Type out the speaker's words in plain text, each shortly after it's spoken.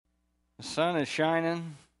The sun is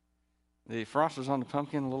shining. The frost was on the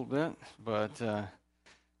pumpkin a little bit, but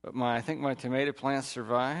I think my tomato plants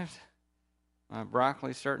survived. My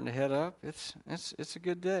broccoli's starting to head up. It's a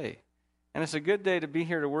good day, and it's a good day to be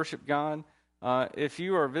here to worship God. If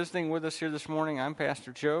you are visiting with us here this morning, I'm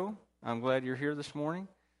Pastor Joe. I'm glad you're here this morning.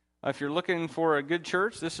 If you're looking for a good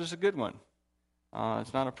church, this is a good one.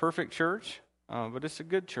 It's not a perfect church, but it's a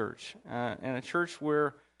good church, and a church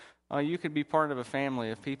where you could be part of a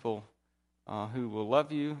family of people who will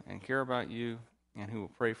love you and care about you and who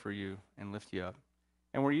will pray for you and lift you up.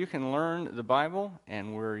 And where you can learn the Bible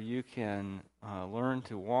and where you can learn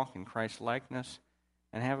to walk in Christ's likeness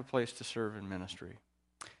and have a place to serve in ministry.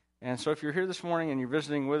 And so if you're here this morning and you're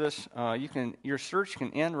visiting with us, your search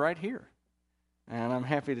can end right here. And I'm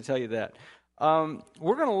happy to tell you that.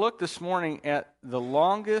 We're going to look this morning at the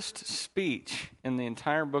longest speech in the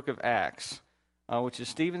entire book of Acts, which is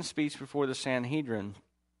Stephen's speech before the Sanhedrin.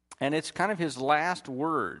 And it's kind of his last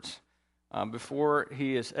words before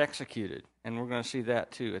he is executed. And we're going to see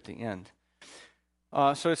that too at the end.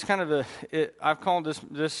 So it's kind of I've called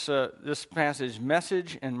this passage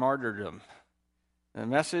Message and Martyrdom. The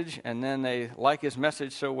message, and then they like his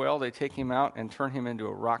message so well, they take him out and turn him into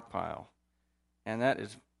a rock pile. And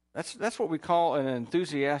that's what we call an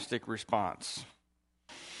enthusiastic response.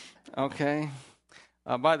 Okay?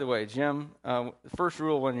 By the way, Jim, the first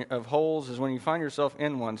rule of holes is when you find yourself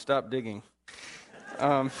in one, stop digging.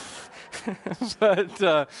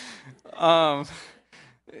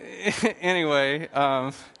 Anyway,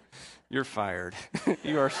 you're fired.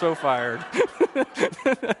 You are so fired.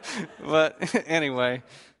 But anyway,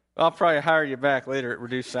 I'll probably hire you back later at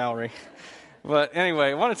reduced salary. But anyway,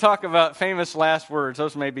 I want to talk about famous last words.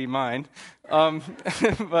 Those may be mine.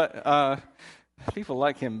 But people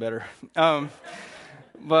like him better.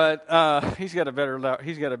 But he's got a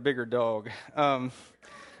bigger dog.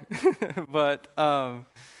 But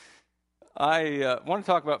I want to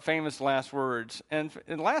talk about famous last words. And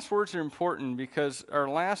last words are important because our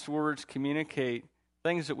last words communicate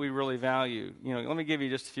things that we really value. You know, let me give you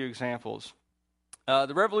just a few examples.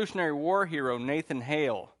 The Revolutionary War hero Nathan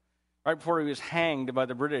Hale, right before he was hanged by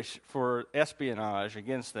the British for espionage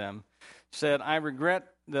against them, said, "I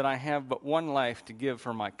regret that I have but one life to give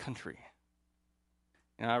for my country."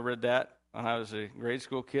 And I read that when I was a grade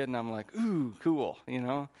school kid, and I'm like, ooh, cool, you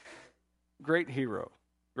know. Great hero,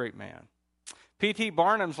 great man. P.T.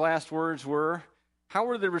 Barnum's last words were, "How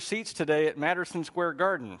were the receipts today at Madison Square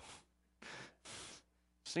Garden?"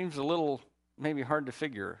 Seems a little maybe hard to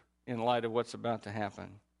figure in light of what's about to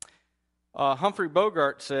happen. Humphrey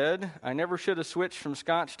Bogart said, "I never should have switched from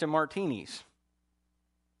scotch to martinis."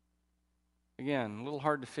 Again, a little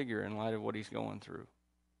hard to figure in light of what he's going through.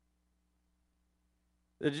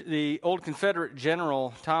 The old Confederate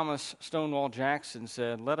general Thomas Stonewall Jackson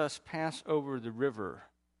said, "Let us pass over the river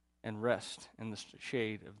and rest in the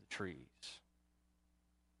shade of the trees."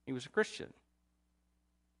 He was a Christian.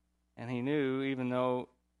 And he knew, even though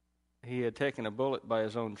he had taken a bullet by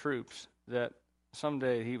his own troops, that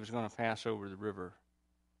someday he was going to pass over the river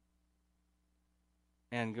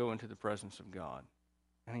and go into the presence of God.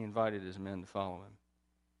 And he invited his men to follow him.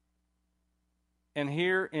 And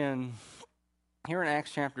here in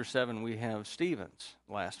Acts chapter 7, we have Stephen's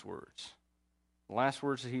last words. The last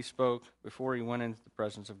words that he spoke before he went into the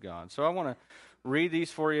presence of God. So I want to read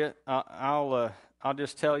these for you. I'll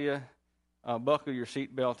just tell you, buckle your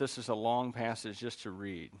seatbelt. This is a long passage just to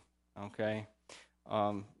read, okay?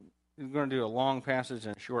 We're going to do a long passage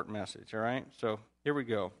and a short message, all right? So here we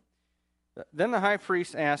go. Then the high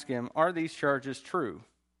priest asked him, "Are these charges true?"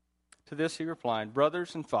 To this he replied,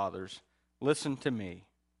 "Brothers and fathers, listen to me.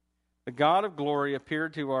 The God of glory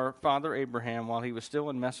appeared to our father Abraham while he was still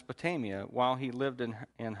in Mesopotamia, while he lived in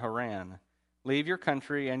Haran. 'Leave your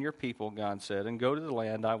country and your people,' God said, 'and go to the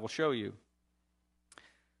land I will show you.'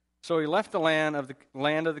 So he left the land of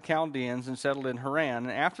the Chaldeans and settled in Haran.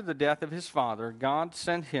 And after the death of his father, God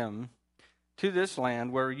sent him to this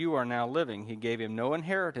land where you are now living. He gave him no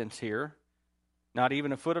inheritance here, not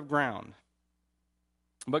even a foot of ground.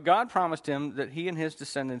 But God promised him that he and his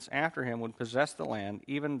descendants after him would possess the land,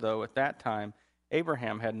 even though at that time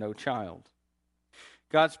Abraham had no child.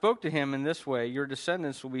 God spoke to him in this way, 'Your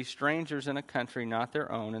descendants will be strangers in a country not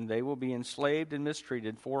their own, and they will be enslaved and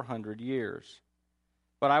mistreated 400 years.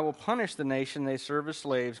 But I will punish the nation they serve as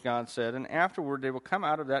slaves,' God said, 'and afterward they will come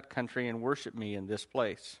out of that country and worship me in this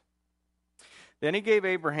place.' Then he gave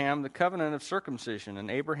Abraham the covenant of circumcision, and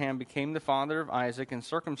Abraham became the father of Isaac and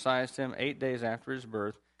circumcised him 8 days after his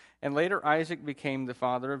birth. And later Isaac became the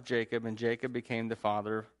father of Jacob, and Jacob became the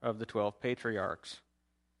father of the 12 patriarchs.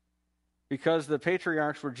 Because the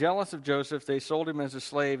patriarchs were jealous of Joseph, they sold him as a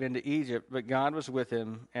slave into Egypt, but God was with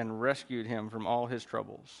him and rescued him from all his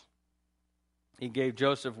troubles. He gave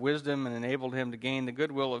Joseph wisdom and enabled him to gain the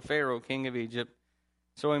goodwill of Pharaoh, king of Egypt.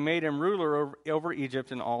 So he made him ruler over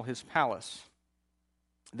Egypt and all his palace.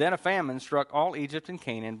 Then a famine struck all Egypt and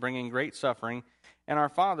Canaan, bringing great suffering, and our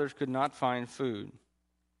fathers could not find food.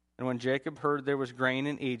 And when Jacob heard there was grain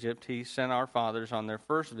in Egypt, he sent our fathers on their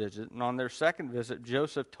first visit. And on their second visit,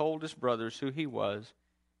 Joseph told his brothers who he was,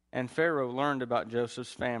 and Pharaoh learned about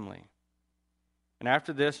Joseph's family. And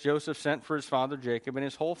after this, Joseph sent for his father Jacob and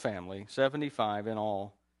his whole family, 75 in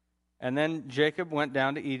all. And then Jacob went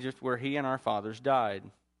down to Egypt, where he and our fathers died.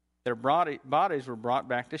 Their bodies were brought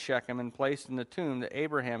back to Shechem and placed in the tomb that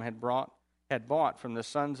Abraham had bought from the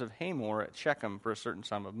sons of Hamor at Shechem for a certain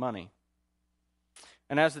sum of money.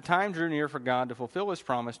 And as the time drew near for God to fulfill his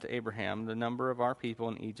promise to Abraham, the number of our people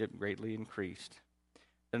in Egypt greatly increased.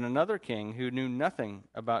 Then another king who knew nothing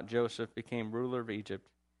about Joseph became ruler of Egypt.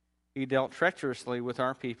 He dealt treacherously with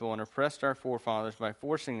our people and oppressed our forefathers by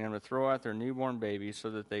forcing them to throw out their newborn babies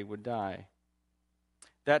so that they would die.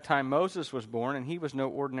 That time Moses was born, and he was no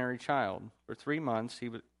ordinary child. For 3 months he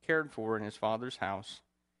was cared for in his father's house.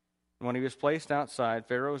 And when he was placed outside,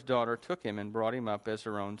 Pharaoh's daughter took him and brought him up as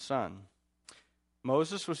her own son.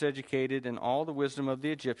 Moses was educated in all the wisdom of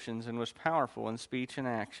the Egyptians and was powerful in speech and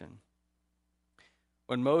action.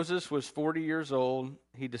 When Moses was 40 years old,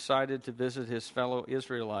 he decided to visit his fellow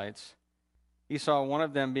Israelites. He saw one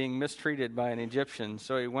of them being mistreated by an Egyptian,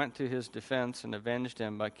 so he went to his defense and avenged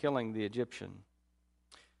him by killing the Egyptian.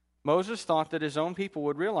 Moses thought that his own people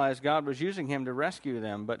would realize God was using him to rescue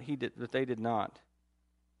them, but they did not.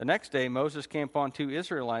 The next day, Moses came upon 2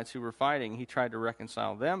 Israelites who were fighting. He tried to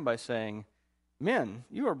reconcile them by saying, "Men,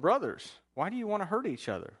 you are brothers. Why do you want to hurt each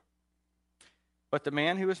other?" But the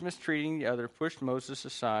man who was mistreating the other pushed Moses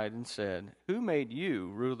aside and said, "Who made you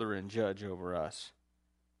ruler and judge over us?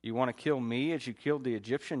 You want to kill me as you killed the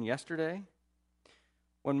Egyptian yesterday?"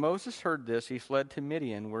 When Moses heard this, he fled to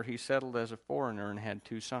Midian, where he settled as a foreigner and had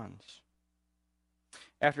 2 sons.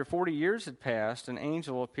 After 40 years had passed, an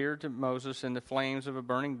angel appeared to Moses in the flames of a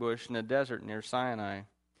burning bush in the desert near Sinai.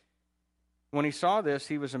 When he saw this,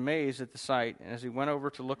 he was amazed at the sight, and as he went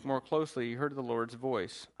over to look more closely, he heard the Lord's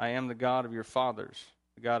voice, "I am the God of your fathers,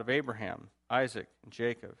 the God of Abraham, Isaac, and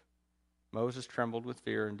Jacob." Moses trembled with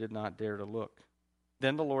fear and did not dare to look.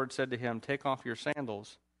 Then the Lord said to him, "Take off your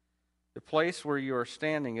sandals. The place where you are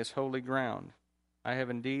standing is holy ground. I have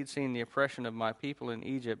indeed seen the oppression of my people in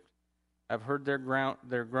Egypt. I have heard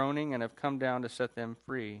their groaning and have come down to set them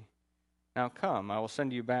free. Now come, I will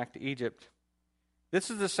send you back to Egypt." This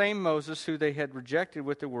is the same Moses who they had rejected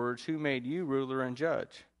with the words, "Who made you ruler and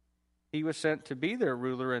judge?" He was sent to be their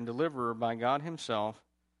ruler and deliverer by God himself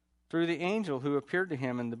through the angel who appeared to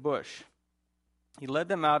him in the bush. He led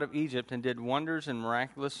them out of Egypt and did wonders and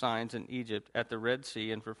miraculous signs in Egypt, at the Red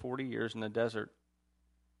Sea, and for 40 years in the desert.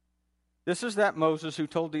 This is that Moses who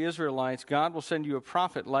told the Israelites, "God will send you a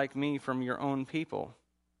prophet like me from your own people."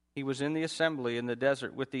 He was in the assembly in the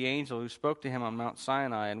desert with the angel who spoke to him on Mount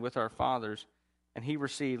Sinai and with our fathers, and he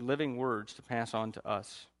received living words to pass on to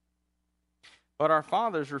us. But our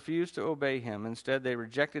fathers refused to obey him. Instead, they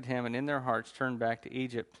rejected him and in their hearts turned back to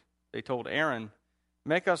Egypt. They told Aaron,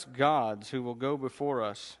 "Make us gods who will go before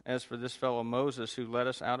us. As for this fellow Moses who led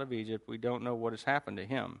us out of Egypt, we don't know what has happened to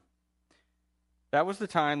him." That was the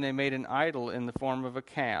time they made an idol in the form of a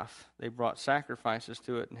calf. They brought sacrifices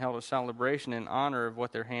to it and held a celebration in honor of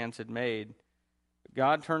what their hands had made. But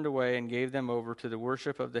God turned away and gave them over to the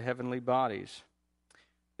worship of the heavenly bodies.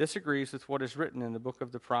 This agrees with what is written in the book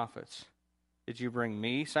of the prophets. "Did you bring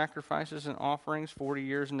me sacrifices and offerings 40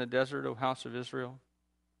 years in the desert, O house of Israel?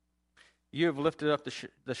 You have lifted up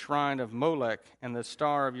the shrine of Molech and the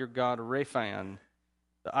star of your god Rephan,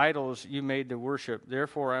 the idols you made to worship.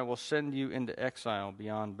 Therefore I will send you into exile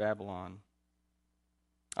beyond Babylon."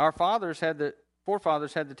 Our forefathers had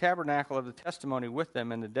the tabernacle of the testimony with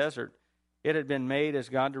them in the desert. It had been made as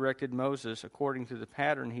God directed Moses, according to the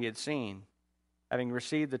pattern he had seen. Having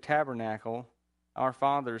received the tabernacle, our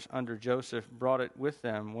fathers under Joseph brought it with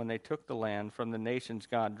them when they took the land from the nations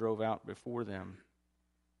God drove out before them.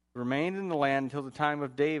 It remained in the land until the time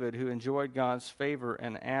of David, who enjoyed God's favor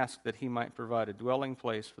and asked that he might provide a dwelling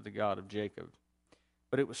place for the God of Jacob.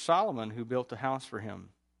 But it was Solomon who built a house for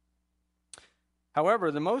him.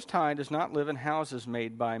 However, the Most High does not live in houses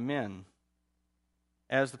made by men.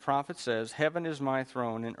 As the prophet says, "Heaven is my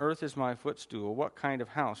throne and earth is my footstool. What kind of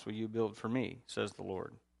house will you build for me, says the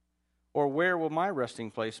Lord? Or where will my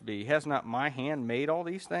resting place be? Has not my hand made all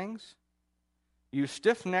these things? You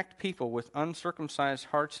stiff-necked people with uncircumcised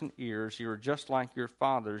hearts and ears, you are just like your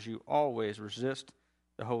fathers. You always resist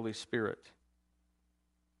the Holy Spirit.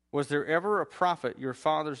 Was there ever a prophet your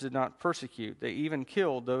fathers did not persecute? They even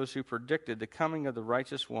killed those who predicted the coming of the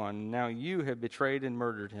righteous one. Now you have betrayed and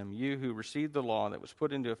murdered him, you who received the law that was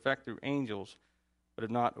put into effect through angels, but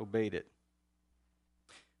have not obeyed it.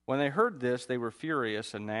 When they heard this, they were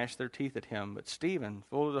furious and gnashed their teeth at him. But Stephen,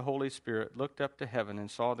 full of the Holy Spirit, looked up to heaven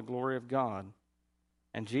and saw the glory of God,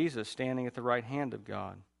 and Jesus standing at the right hand of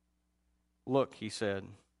God. Look, he said,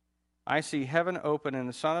 I see heaven open and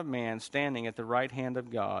the Son of Man standing at the right hand of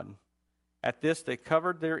God. At this they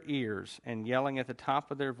covered their ears, and yelling at the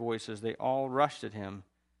top of their voices, they all rushed at him,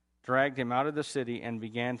 dragged him out of the city, and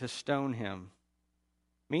began to stone him.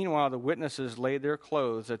 Meanwhile, the witnesses laid their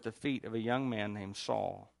clothes at the feet of a young man named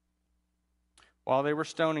Saul. While they were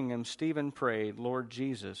stoning him, Stephen prayed, Lord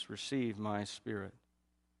Jesus, receive my spirit.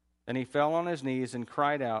 Then he fell on his knees and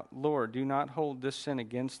cried out, Lord, do not hold this sin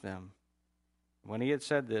against them. When he had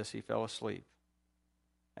said this, he fell asleep.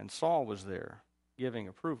 And Saul was there, giving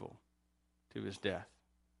approval to his death.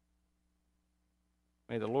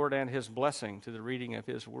 May the Lord add his blessing to the reading of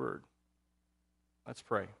his word. Let's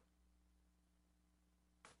pray.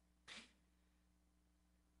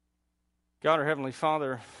 God, our Heavenly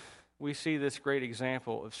Father, we see this great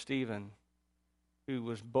example of Stephen, who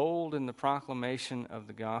was bold in the proclamation of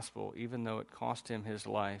the gospel, even though it cost him his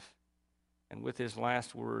life, and with his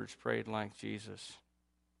last words prayed like Jesus,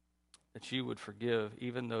 that you would forgive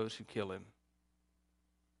even those who kill him.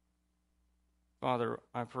 Father,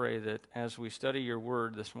 I pray that as we study your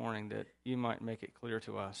word this morning, that you might make it clear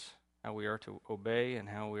to us how we are to obey and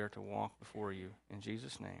how we are to walk before you. In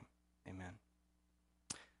Jesus' name, amen.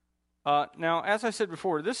 Now, as I said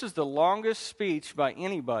before, this is the longest speech by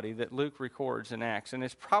anybody that Luke records in Acts, and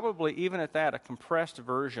it's probably, even at that, a compressed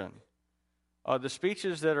version. The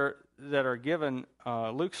speeches that are given,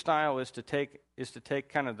 Luke's style is to take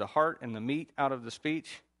kind of the heart and the meat out of the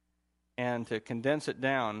speech, and to condense it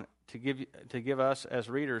down to give us as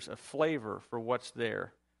readers a flavor for what's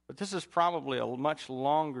there. But this is probably a much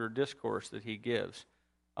longer discourse that he gives.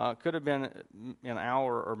 Could have been an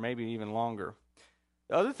hour or maybe even longer.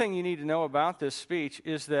 The other thing you need to know about this speech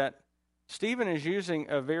is that Stephen is using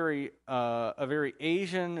a very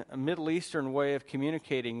Asian, Middle Eastern way of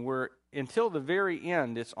communicating, where until the very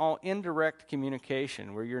end, it's all indirect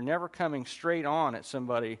communication, where you're never coming straight on at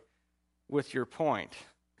somebody with your point,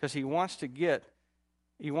 because he wants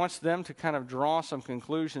them to kind of draw some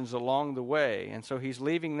conclusions along the way, and so he's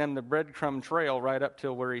leaving them the breadcrumb trail right up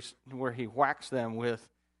till where he whacks them with,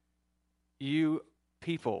 you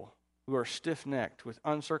people who are stiff-necked with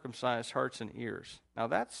uncircumcised hearts and ears. Now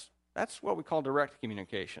that's what we call direct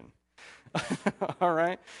communication. All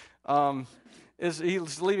right?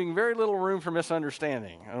 He's leaving very little room for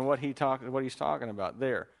misunderstanding on what he's talking about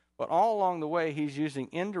there. But all along the way, he's using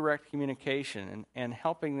indirect communication and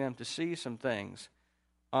helping them to see some things.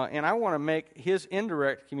 And I want to make his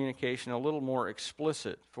indirect communication a little more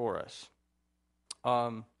explicit for us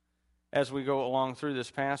as we go along through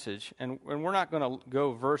this passage. And we're not going to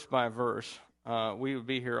go verse by verse. We would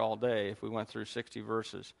be here all day if we went through 60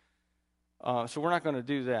 verses. So we're not going to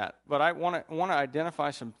do that. But I want to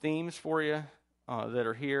identify some themes for you that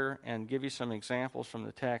are here and give you some examples from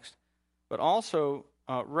the text. But also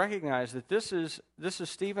recognize that this is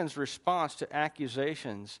Stephen's response to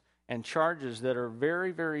accusations and charges that are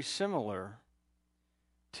very, very similar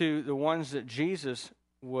to the ones that Jesus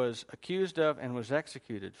was accused of and was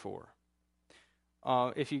executed for.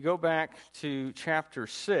 If you go back to chapter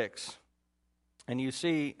 6, and you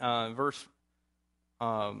see verse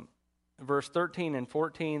 13 and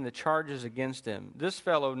 14, the charges against him. This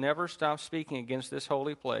fellow never stopped speaking against this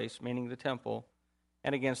holy place, meaning the temple,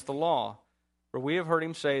 and against the law. For we have heard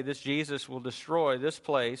him say, this Jesus will destroy this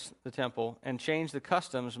place, the temple, and change the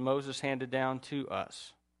customs Moses handed down to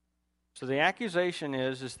us. So the accusation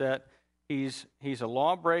is that he's a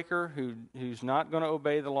lawbreaker who's not going to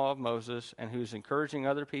obey the law of Moses and who's encouraging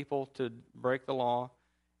other people to break the law.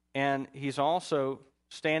 And he's also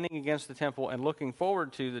standing against the temple and looking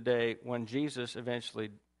forward to the day when Jesus eventually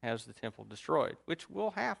has the temple destroyed, which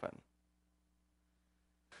will happen.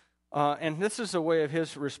 And this is a way of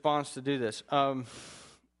his response to do this. But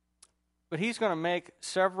he's going to make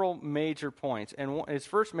several major points. And his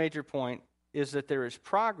first major point is that there is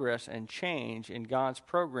progress and change in God's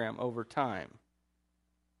program over time.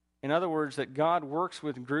 In other words, that God works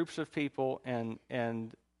with groups of people and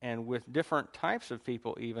with different types of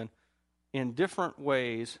people even in different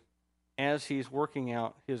ways as he's working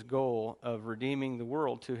out his goal of redeeming the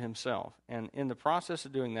world to himself. And in the process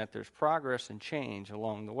of doing that, there's progress and change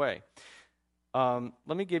along the way.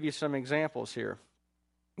 Let me give you some examples here.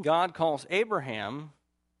 God calls Abraham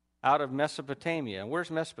out of Mesopotamia. Where's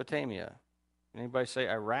Mesopotamia? Anybody say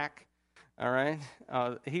Iraq? All right.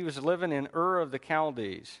 He was living in Ur of the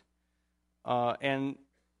Chaldees. And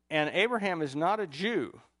Abraham is not a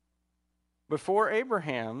Jew. Before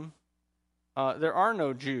Abraham, there are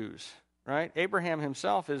no Jews, right? Abraham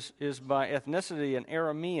himself is by ethnicity an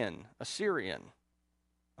Aramean, a Syrian,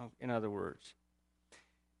 in other words.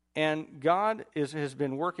 And God has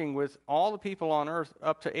been working with all the people on earth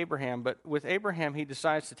up to Abraham, but with Abraham, he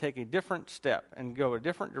decides to take a different step and go a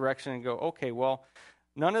different direction and go, okay, well,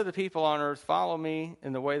 none of the people on earth follow me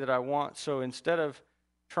in the way that I want, so instead of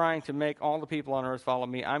trying to make all the people on earth follow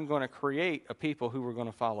me, I'm going to create a people who are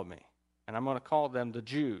going to follow me. And I'm going to call them the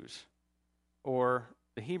Jews, or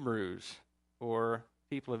the Hebrews, or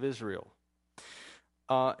people of Israel.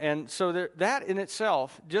 And so that in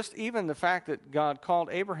itself, just even the fact that God called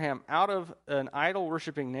Abraham out of an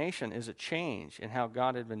idol-worshiping nation is a change in how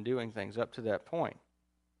God had been doing things up to that point.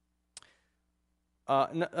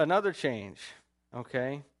 Another change,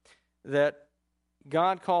 okay, that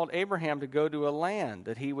God called Abraham to go to a land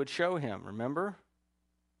that he would show him, remember?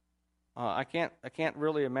 I can't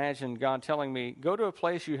really imagine God telling me, go to a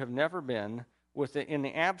place you have never been in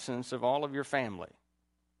the absence of all of your family.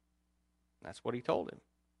 That's what he told him.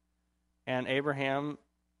 And Abraham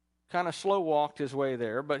kind of slow-walked his way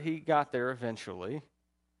there, but he got there eventually.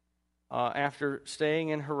 After staying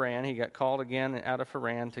in Haran, he got called again out of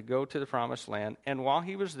Haran to go to the promised land. And while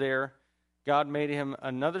he was there, God made him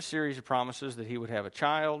another series of promises that he would have a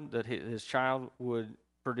child, that his child would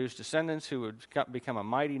produce descendants who would become a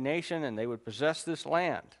mighty nation, and they would possess this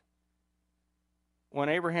land. When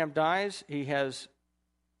Abraham dies, he has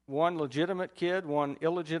one legitimate kid, one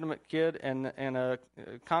illegitimate kid, and a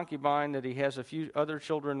concubine that he has a few other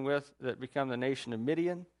children with that become the nation of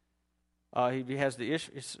Midian. He has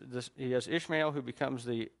Ishmael, who becomes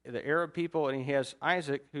the Arab people, and he has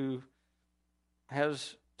Isaac, who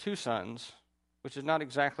has 2 sons, which is not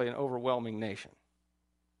exactly an overwhelming nation.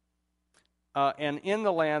 And in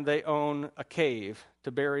the land, they own a cave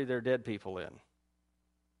to bury their dead people in.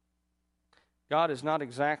 God has not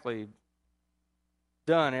exactly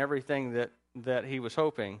done everything that he was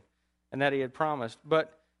hoping and that he had promised,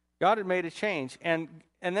 but God had made a change. And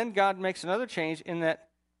then God makes another change in that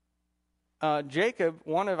Jacob,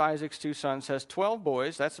 one of Isaac's 2 sons, has 12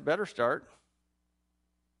 boys. That's a better start.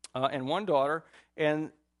 And 1 daughter.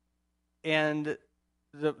 And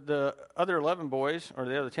the other 11 boys, or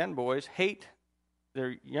the other 10 boys, hate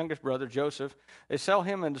their youngest brother, Joseph. They sell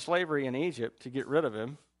him into slavery in Egypt to get rid of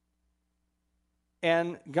him.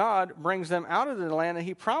 And God brings them out of the land that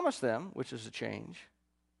he promised them, which is a change,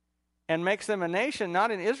 and makes them a nation,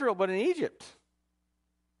 not in Israel, but in Egypt.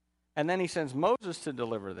 And then he sends Moses to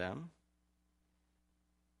deliver them.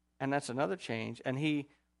 And that's another change. And he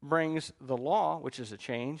brings the law, which is a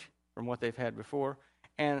change from what they've had before,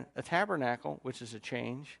 and a tabernacle, which is a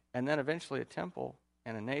change, and then eventually a temple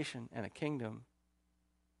and a nation and a kingdom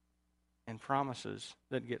and promises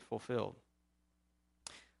that get fulfilled.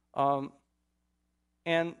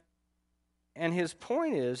 And his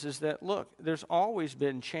point is that, look, there's always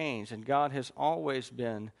been change, and God has always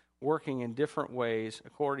been working in different ways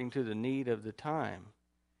according to the need of the time.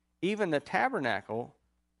 Even the tabernacle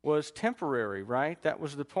was temporary, right? That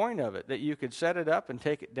was the point of it, that you could set it up and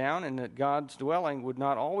take it down, and that God's dwelling would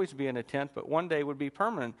not always be in a tent, but one day would be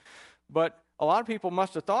permanent. But a lot of people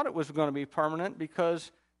must have thought it was going to be permanent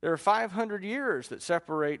because there are 500 years that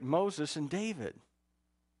separate Moses and David.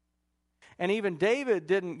 And even David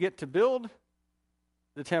didn't get to build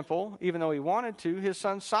the temple, even though he wanted to. His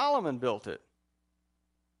son Solomon built it.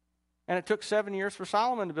 And it took 7 years for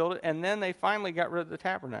Solomon to build it, and then they finally got rid of the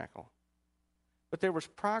tabernacle. But there was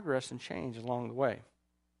progress and change along the way.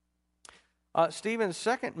 Stephen's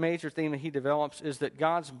second major theme that he develops is that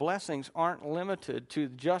God's blessings aren't limited to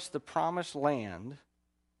just the promised land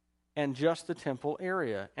and just the temple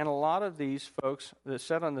area. And a lot of these folks that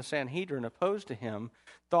sat on the Sanhedrin opposed to him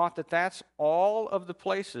thought that that's all of the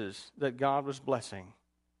places that God was blessing.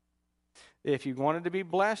 If you wanted to be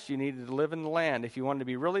blessed, you needed to live in the land. If you wanted to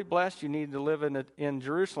be really blessed, you needed to live in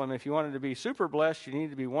Jerusalem. If you wanted to be super blessed, you needed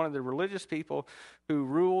to be one of the religious people who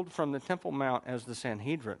ruled from the Temple Mount as the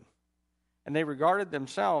Sanhedrin. And they regarded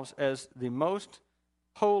themselves as the most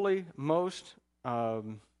holy, most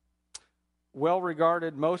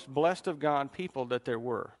well-regarded, most blessed of God people that there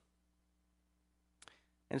were.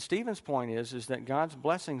 And Stephen's point is that God's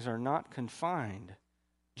blessings are not confined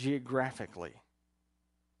geographically.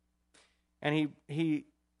 And he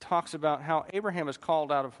talks about how Abraham is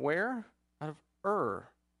called out of where? Out of Ur.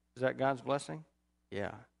 Is that God's blessing?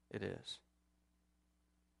 Yeah, it is.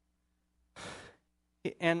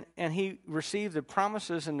 And he received the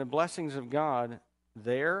promises and the blessings of God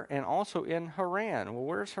there and also in Haran. Well,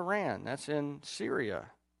 where's Haran? That's in Syria,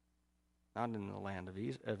 not in the land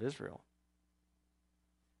of Israel.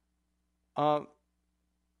 The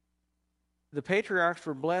patriarchs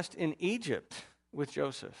were blessed in Egypt with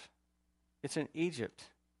Joseph. It's in Egypt,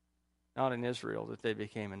 not in Israel, that they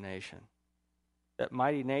became a nation. That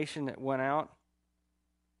mighty nation that went out,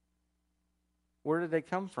 where did they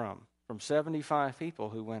come from? From 75 people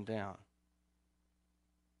who went down.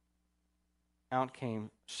 Out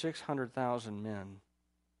came 600,000 men.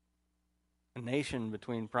 A nation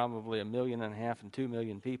between probably 1.5 million and 2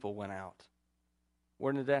 million people went out.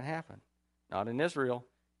 Where did that happen? Not in Israel,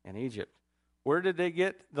 in Egypt. Where did they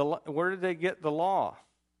get the law?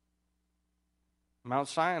 Mount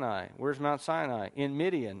Sinai. Where's Mount Sinai? In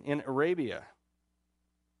Midian, in Arabia.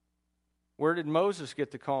 Where did Moses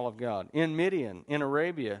get the call of God? In Midian, in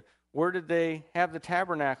Arabia. Where did they have the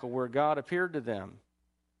tabernacle where God appeared to them?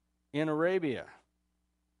 In Arabia.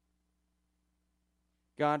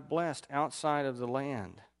 God blessed outside of the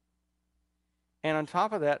land. And on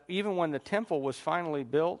top of that, even when the temple was finally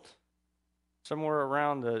built, somewhere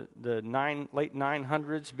around the late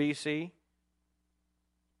 900s BC,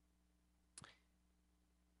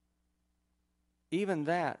 even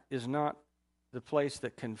that is not the place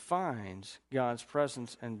that confines God's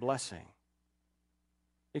presence and blessing.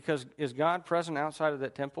 Because is God present outside of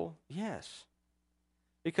that temple? Yes.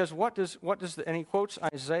 Because and he quotes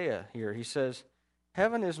Isaiah here. He says,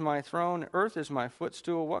 "Heaven is my throne, earth is my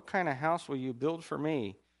footstool. What kind of house will you build for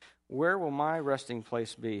me? Where will my resting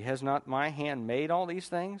place be? Has not my hand made all these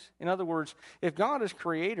things?" In other words, if God is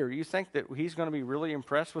creator, you think that he's going to be really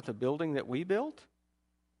impressed with the building that we built?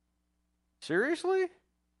 Seriously?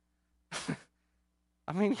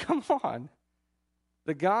 I mean, come on.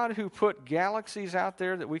 The God who put galaxies out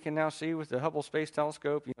there that we can now see with the Hubble Space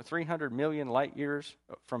Telescope, 300 million light years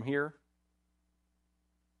from here.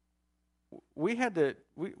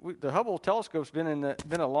 The Hubble telescope's been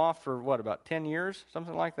aloft for about 10 years,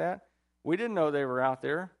 something like that. We didn't know they were out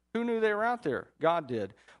there. Who knew they were out there? God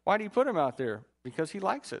did. Why did he put them out there? Because he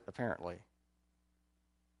likes it, apparently.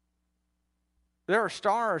 There are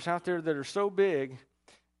stars out there that are so big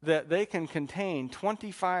that they can contain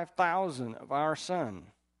 25,000 of our sun.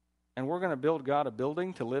 And we're going to build God a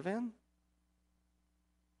building to live in?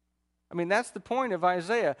 I mean, that's the point of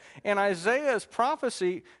Isaiah. And Isaiah's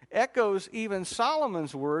prophecy echoes even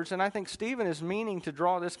Solomon's words, and I think Stephen is meaning to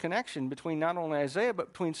draw this connection between not only Isaiah,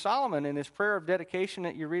 but between Solomon and his prayer of dedication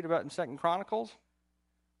that you read about in 2 Chronicles.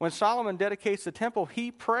 When Solomon dedicates the temple,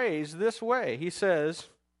 he prays this way. He says,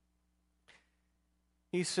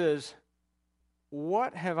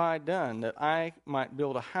 "What have I done that I might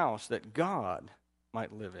build a house that God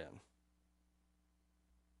might live in?"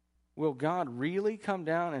 Will God really come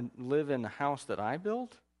down and live in the house that I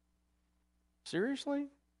built? Seriously?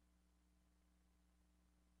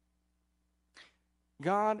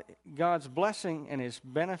 God's blessing and his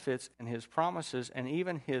benefits and his promises and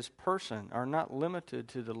even his person are not limited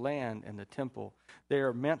to the land and the temple. They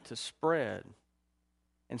are meant to spread.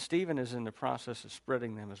 And Stephen is in the process of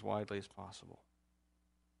spreading them as widely as possible.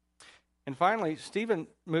 And finally, Stephen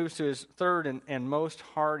moves to his third and most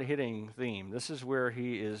hard-hitting theme. This is where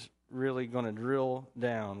he is really going to drill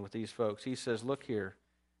down with these folks. He says, look here.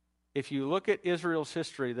 If you look at Israel's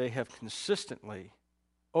history, they have consistently,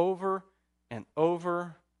 over and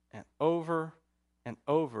over and over and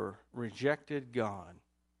over, rejected God.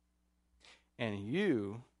 And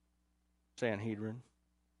you, Sanhedrin,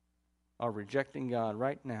 are rejecting God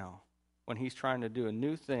right now when he's trying to do a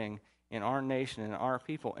new thing in our nation and our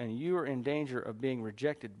people, and you are in danger of being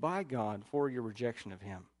rejected by God for your rejection of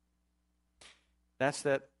him. That's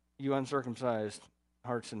that you uncircumcised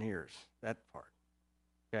hearts and ears, that part.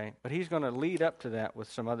 Okay? But he's going to lead up to that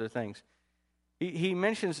with some other things. He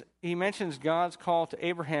mentions God's call to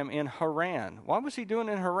Abraham in Haran. What was he doing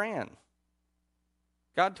in Haran?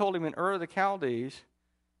 God told him in Ur of the Chaldees,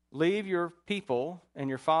 "Leave your people and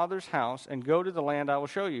your father's house and go to the land I will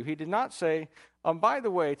show you." He did not say, by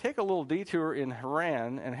the way, take a little detour in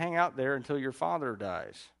Haran and hang out there until your father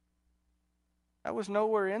dies. That was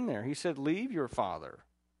nowhere in there. He said, leave your father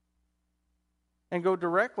and go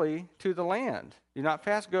directly to the land. Do not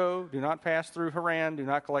pass go. Do not pass through Haran. Do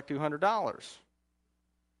not collect $200.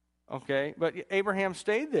 Okay, but Abraham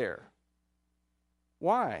stayed there.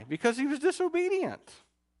 Why? Because he was disobedient.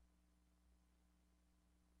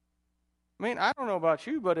 I mean, I don't know about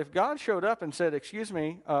you, but if God showed up and said, excuse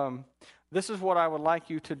me, this is what I would like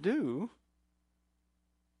you to do,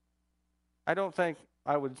 I don't think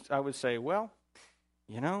I would say, well,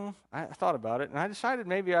 I thought about it, and I decided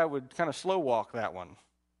maybe I would kind of slow walk that one.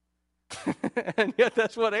 And yet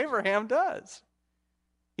that's what Abraham does.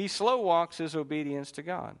 He slow walks his obedience to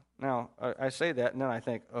God. Now, I say that, and then I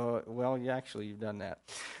think, well, you've done that.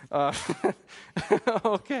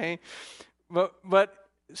 Okay. But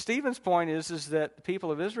Stephen's point is that the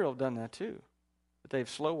people of Israel have done that too. That they've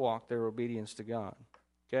slow walked their obedience to God.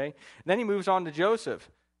 Okay? Then he moves on to Joseph.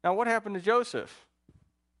 Now, what happened to Joseph?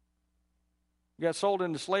 He got sold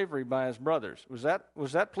into slavery by his brothers. Was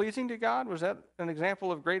that pleasing to God? Was that an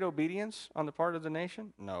example of great obedience on the part of the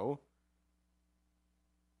nation? No.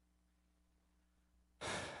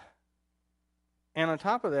 And on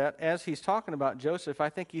top of that, as he's talking about Joseph, I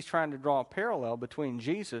think he's trying to draw a parallel between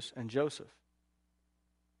Jesus and Joseph.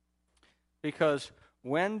 Because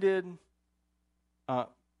whenever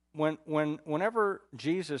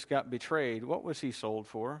Jesus got betrayed, what was he sold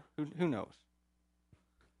for? Who knows?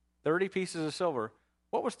 30 pieces of silver.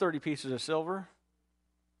 What was 30 pieces of silver?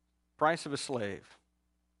 Price of a slave.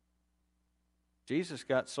 Jesus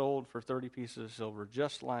got sold for 30 pieces of silver,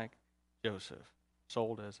 just like Joseph,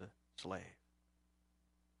 sold as a slave.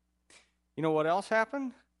 You know what else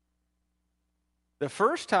happened? The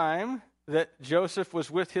first time that Joseph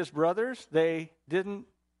was with his brothers, they didn't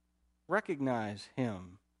recognize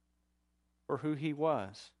him for who he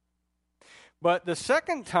was. But the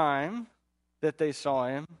second time that they saw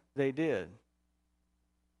him, they did.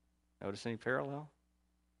 Notice any parallel?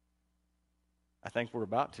 I think we're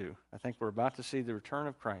about to. I think we're about to see the return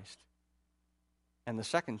of Christ. And the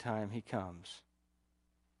second time he comes,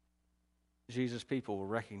 Jesus' people will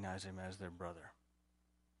recognize him as their brother.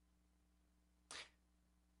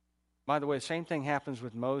 By the way, the same thing happens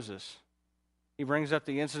with Moses. He brings up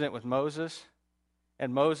the incident with Moses,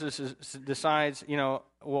 and Moses decides,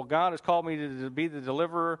 well, God has called me to be the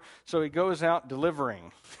deliverer, so he goes out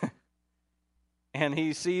delivering. And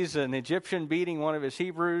he sees an Egyptian beating one of his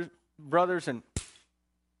Hebrew brothers and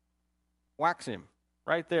whacks him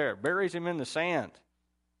right there, buries him in the sand.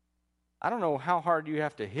 I don't know how hard you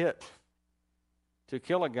have to hit to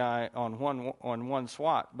kill a guy on one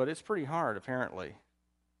swat, but it's pretty hard, apparently.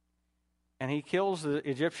 And he kills the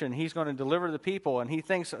Egyptian. He's going to deliver the people, and he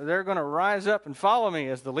thinks they're going to rise up and follow me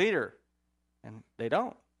as the leader. And they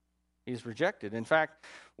don't. He's rejected. In fact,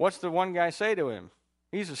 what's the one guy say to him?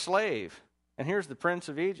 He's a slave. And here's the prince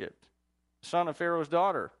of Egypt, son of Pharaoh's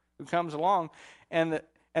daughter, who comes along. And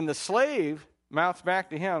the slave mouths back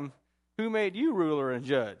to him, who made you ruler and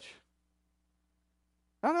judge?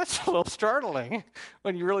 Now, that's a little startling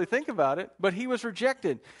when you really think about it, but he was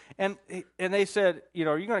rejected. And they said,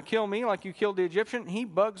 are you going to kill me like you killed the Egyptian? He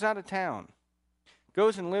bugs out of town,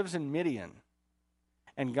 goes and lives in Midian,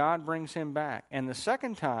 and God brings him back. And the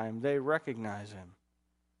second time, they recognize him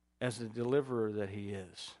as the deliverer that he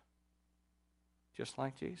is, just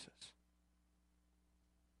like Jesus.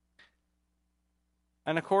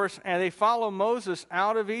 And of course, they follow Moses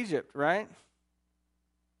out of Egypt, right?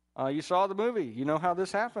 You saw the movie. You know how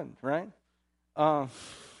this happened, right? All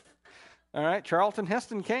right, Charlton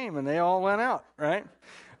Heston came, and they all went out, right?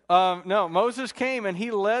 No, Moses came, and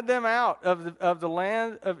he led them out of the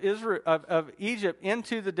land of Israel, of Egypt,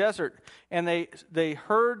 into the desert. And they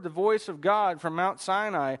heard the voice of God from Mount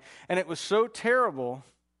Sinai, and it was so terrible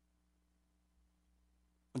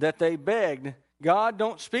that they begged, God,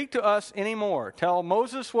 don't speak to us anymore. Tell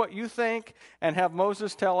Moses what you think, and have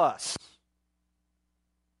Moses tell us.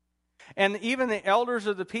 And even the elders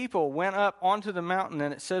of the people went up onto the mountain,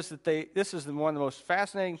 and it says that this is one of the most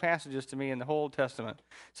fascinating passages to me in the whole Old Testament.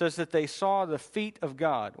 It says that they saw the feet of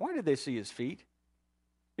God. Why did they see his feet?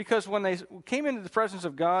 Because when they came into the presence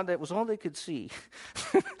of God, that was all they could see.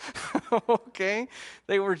 Okay?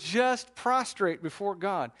 They were just prostrate before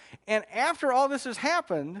God. And after all this has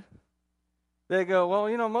happened, they go,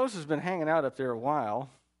 well, Moses has been hanging out up there a while.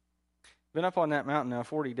 Been up on that mountain now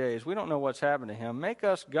 40 days. We don't know what's happened to him. Make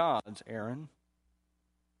us gods, Aaron.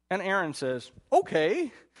 And Aaron says,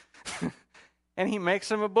 okay. And he makes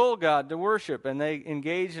them a bull god to worship. And they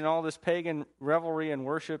engage in all this pagan revelry and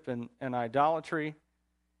worship and idolatry.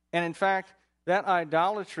 And in fact, that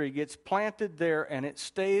idolatry gets planted there, and it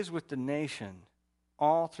stays with the nation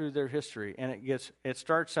all through their history. And it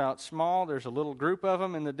starts out small. There's a little group of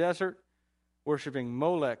them in the desert worshiping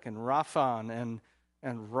Molech and Raphan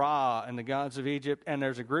and Ra and the gods of Egypt. And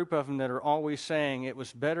there's a group of them that are always saying it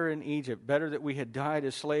was better in Egypt, better that we had died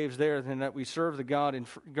as slaves there than that we serve the God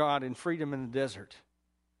in freedom in the desert.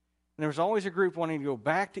 And there was always a group wanting to go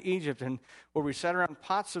back to Egypt, and where we sat around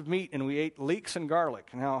pots of meat and we ate leeks and garlic.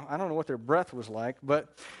 Now, I don't know what their breath was like,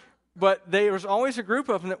 but there was always a group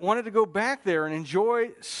of them that wanted to go back there and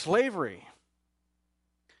enjoy slavery.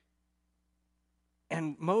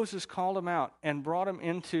 And Moses called him out and brought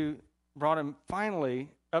him finally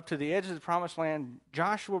up to the edge of the promised land.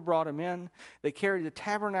 Joshua brought him in. They carried the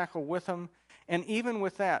tabernacle with them. And even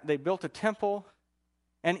with that, they built a temple.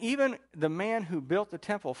 And even the man who built the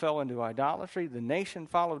temple fell into idolatry. The nation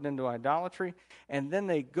followed into idolatry. And then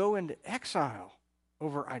they go into exile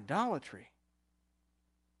over idolatry.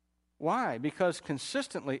 Why? Because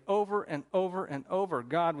consistently, over and over and over,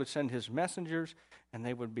 God would send his messengers and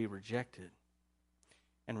they would be rejected.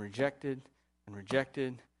 And rejected and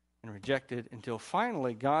rejected and rejected until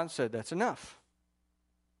finally God said, that's enough.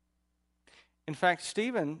 In fact,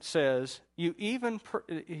 Stephen says, he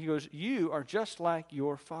goes, you are just like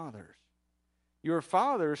your fathers. Your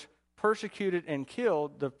fathers persecuted and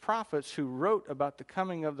killed the prophets who wrote about the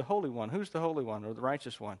coming of the Holy One. Who's the Holy One or the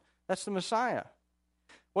Righteous One? That's the Messiah.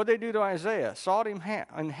 What did they do to Isaiah? Sawed him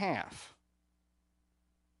in half.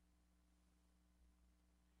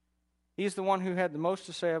 He's the one who had the most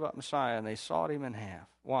to say about Messiah, and they sawed him in half.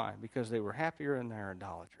 Why? Because they were happier in their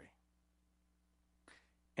idolatry.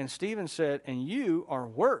 And Stephen said, and you are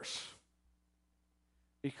worse,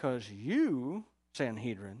 because you,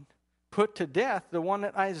 Sanhedrin, put to death the one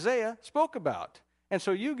that Isaiah spoke about. And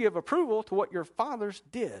so you give approval to what your fathers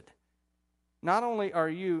did. Not only are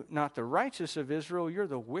you not the righteous of Israel, you're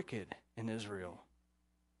the wicked in Israel,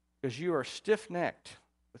 because you are stiff-necked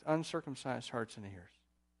with uncircumcised hearts and ears.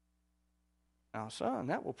 Now, son,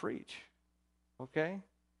 that will preach, okay?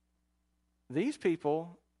 These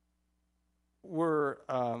people were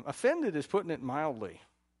offended, is putting it mildly,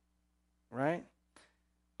 right?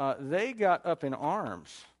 They got up in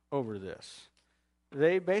arms over this.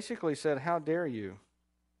 They basically said, how dare you?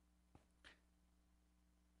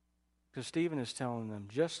 Because Stephen is telling them,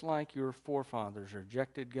 just like your forefathers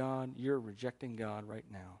rejected God, you're rejecting God right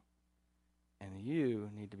now. And you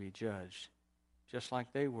need to be judged just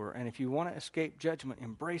like they were. And if you want to escape judgment,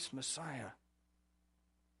 embrace Messiah.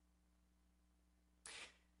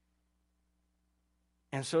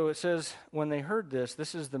 And so it says, when they heard this,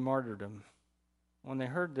 this is the martyrdom. When they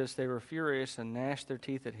heard this, they were furious and gnashed their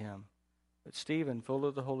teeth at him. But Stephen, full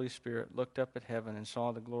of the Holy Spirit, looked up at heaven and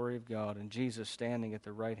saw the glory of God and Jesus standing at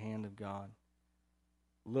the right hand of God.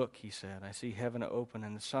 Look, he said, I see heaven open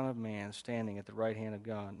and the Son of Man standing at the right hand of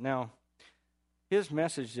God. Now, his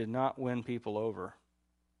message did not win people over.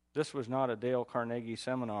 This was not a Dale Carnegie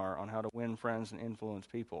seminar on how to win friends and influence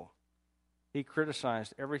people. He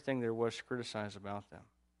criticized everything there was to criticize about them,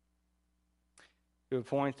 to a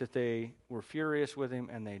point that they were furious with him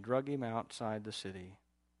and they drug him outside the city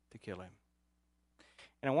to kill him.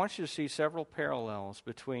 And I want you to see several parallels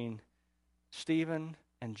between Stephen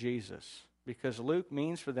and Jesus, because Luke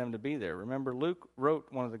means for them to be there. Remember, Luke wrote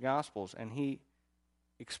one of the Gospels, and he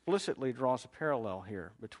explicitly draws a parallel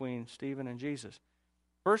here between Stephen and Jesus.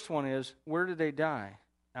 First one is, where did they die?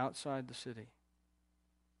 Outside the city.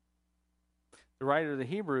 The writer of the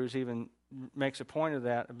Hebrews even makes a point of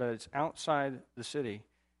that, but it's outside the city.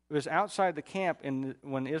 It was outside the camp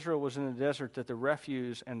when Israel was in the desert that the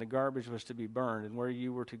refuse and the garbage was to be burned, and where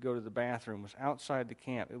you were to go to the bathroom was outside the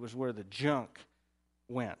camp. It was where the junk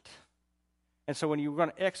went. And so when you were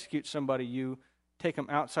going to execute somebody, you take them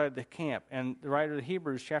outside the camp. And the writer of the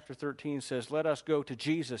Hebrews, chapter 13, says, let us go to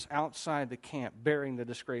Jesus outside the camp, bearing the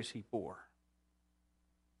disgrace he bore.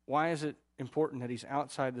 Why is it important that he's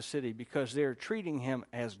outside the city? Because they're treating him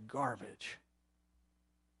as garbage,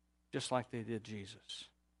 just like they did Jesus.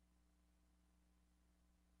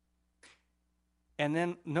 And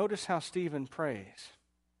then notice how Stephen prays.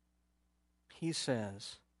 He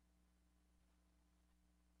says,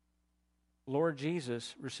 Lord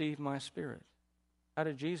Jesus, receive my spirit. How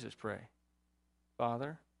did Jesus pray?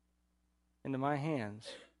 Father, into thy hands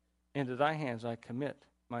I commit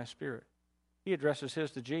my spirit. He addresses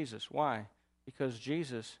his to Jesus. Why? Because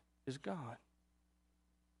Jesus is God.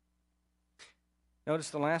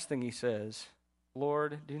 Notice the last thing he says,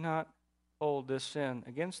 Lord, do not hold this sin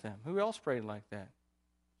against them. Who else prayed like that?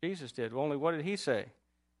 Jesus did. Only what did he say?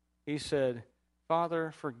 He said,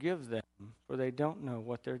 Father, forgive them, for they don't know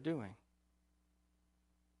what they're doing.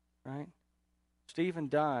 Right? Stephen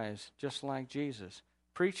dies just like Jesus,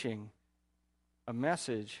 preaching a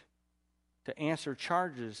message to answer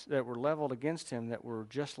charges that were leveled against him that were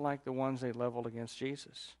just like the ones they leveled against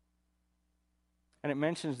Jesus. And it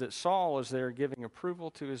mentions that Saul is there giving approval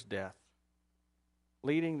to his death,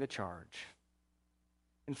 leading the charge.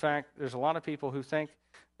 In fact, there's a lot of people who think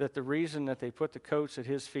that the reason that they put the coats at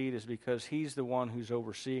his feet is because he's the one who's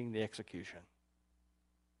overseeing the execution,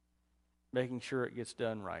 making sure it gets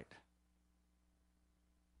done right.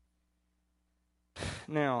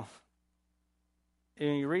 Now,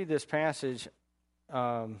 when you read this passage,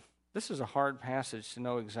 this is a hard passage to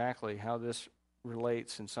know exactly how this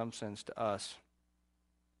relates in some sense to us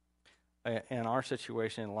and our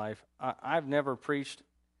situation in life. I've never preached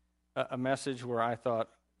a message where I thought,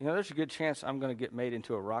 there's a good chance I'm going to get made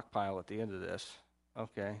into a rock pile at the end of this.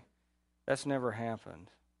 Okay. That's never happened.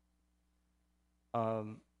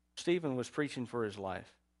 Stephen was preaching for his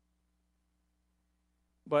life.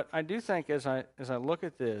 But I do think as I look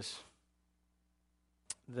at this,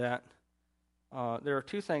 that there are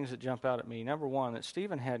two things that jump out at me. Number one, that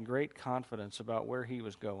Stephen had great confidence about where he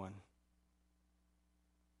was going.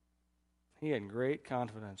 He had great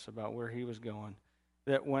confidence about where he was going.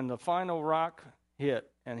 That when the final rock hit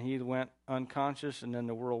and he went unconscious and then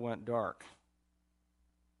the world went dark,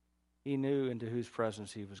 he knew into whose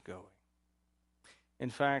presence he was going. In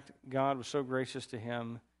fact, God was so gracious to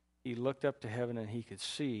him, he looked up to heaven and he could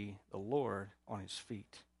see the Lord on his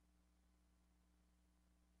feet,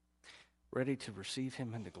 ready to receive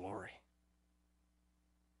him into glory.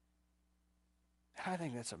 And I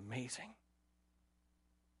think that's amazing.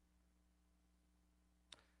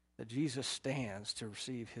 That Jesus stands to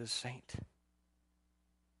receive his saint.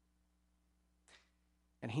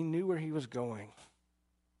 And he knew where he was going.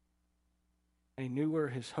 And he knew where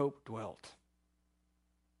his hope dwelt.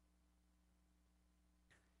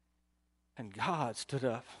 And God stood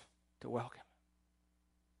up to welcome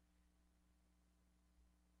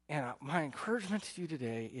him. And my encouragement to you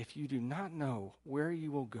today, if you do not know where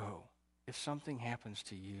you will go if something happens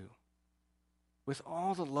to you, with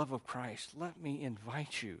all the love of Christ, let me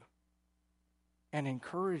invite you and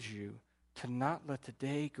encourage you to not let the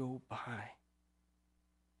day go by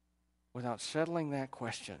without settling that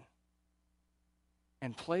question,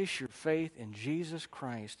 and place your faith in Jesus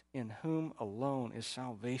Christ, in whom alone is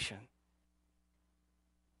salvation.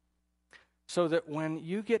 So that when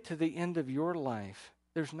you get to the end of your life,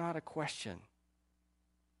 there's not a question.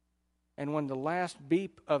 And when the last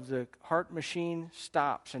beep of the heart machine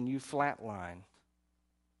stops and you flatline,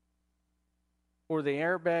 or the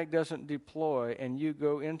airbag doesn't deploy and you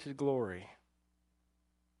go into glory,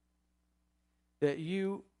 that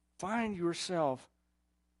you find yourself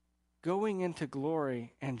going into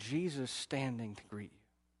glory and Jesus standing to greet you.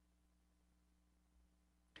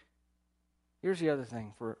 Here's the other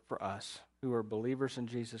thing for us who are believers in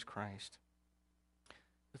Jesus Christ.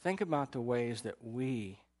 Think about the ways that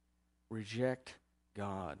we reject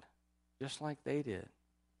God, just like they did.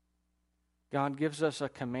 God gives us a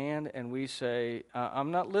command and we say,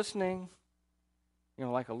 I'm not listening.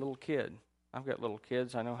 Like a little kid. I've got little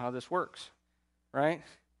kids. I know how this works, right?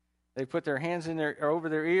 They put their hands over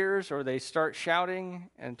their ears, or they start shouting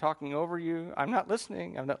and talking over you. I'm not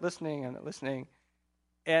listening. I'm not listening. I'm not listening.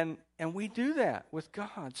 And we do that with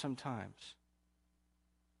God sometimes.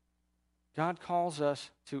 God calls us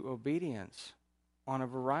to obedience on a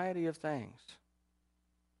variety of things.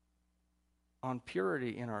 On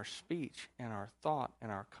purity in our speech and our thought and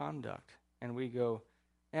our conduct. And we go,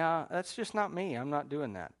 yeah, that's just not me. I'm not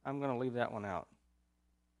doing that. I'm going to leave that one out.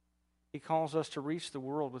 He calls us to reach the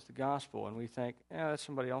world with the gospel, and we think, that's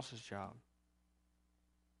somebody else's job.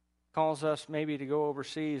 Calls us maybe to go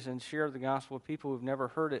overseas and share the gospel with people who've never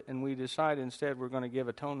heard it, and we decide instead we're going to give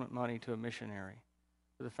atonement money to a missionary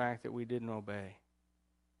for the fact that we didn't obey.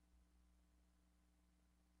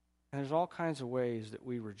 And there's all kinds of ways that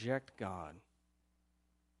we reject God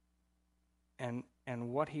and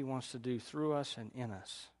what he wants to do through us and in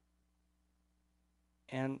us.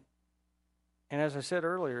 And as I said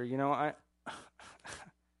earlier,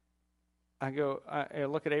 I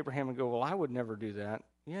look at Abraham and go, well, I would never do that.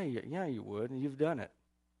 Yeah, you would, and you've done it.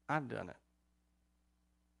 I've done it.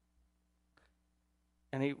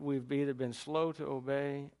 And we've either been slow to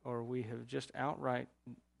obey, or we have just outright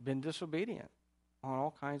been disobedient on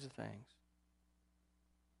all kinds of things.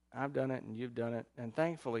 I've done it and you've done it. And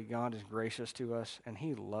thankfully, God is gracious to us and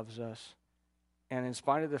he loves us. And in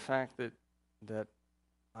spite of the fact that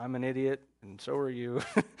I'm an idiot and so are you,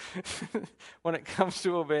 when it comes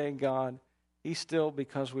to obeying God, he still,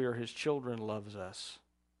 because we are his children, loves us.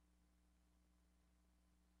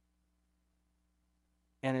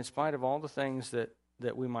 And in spite of all the things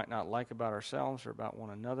that we might not like about ourselves or about one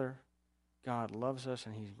another, God loves us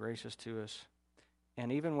and he's gracious to us.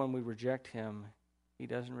 And even when we reject him, he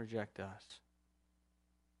doesn't reject us.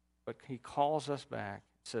 But he calls us back,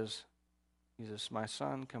 says, my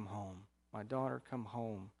son, come home. My daughter, come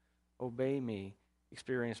home. Obey me.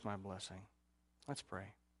 Experience my blessing. Let's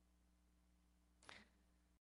pray.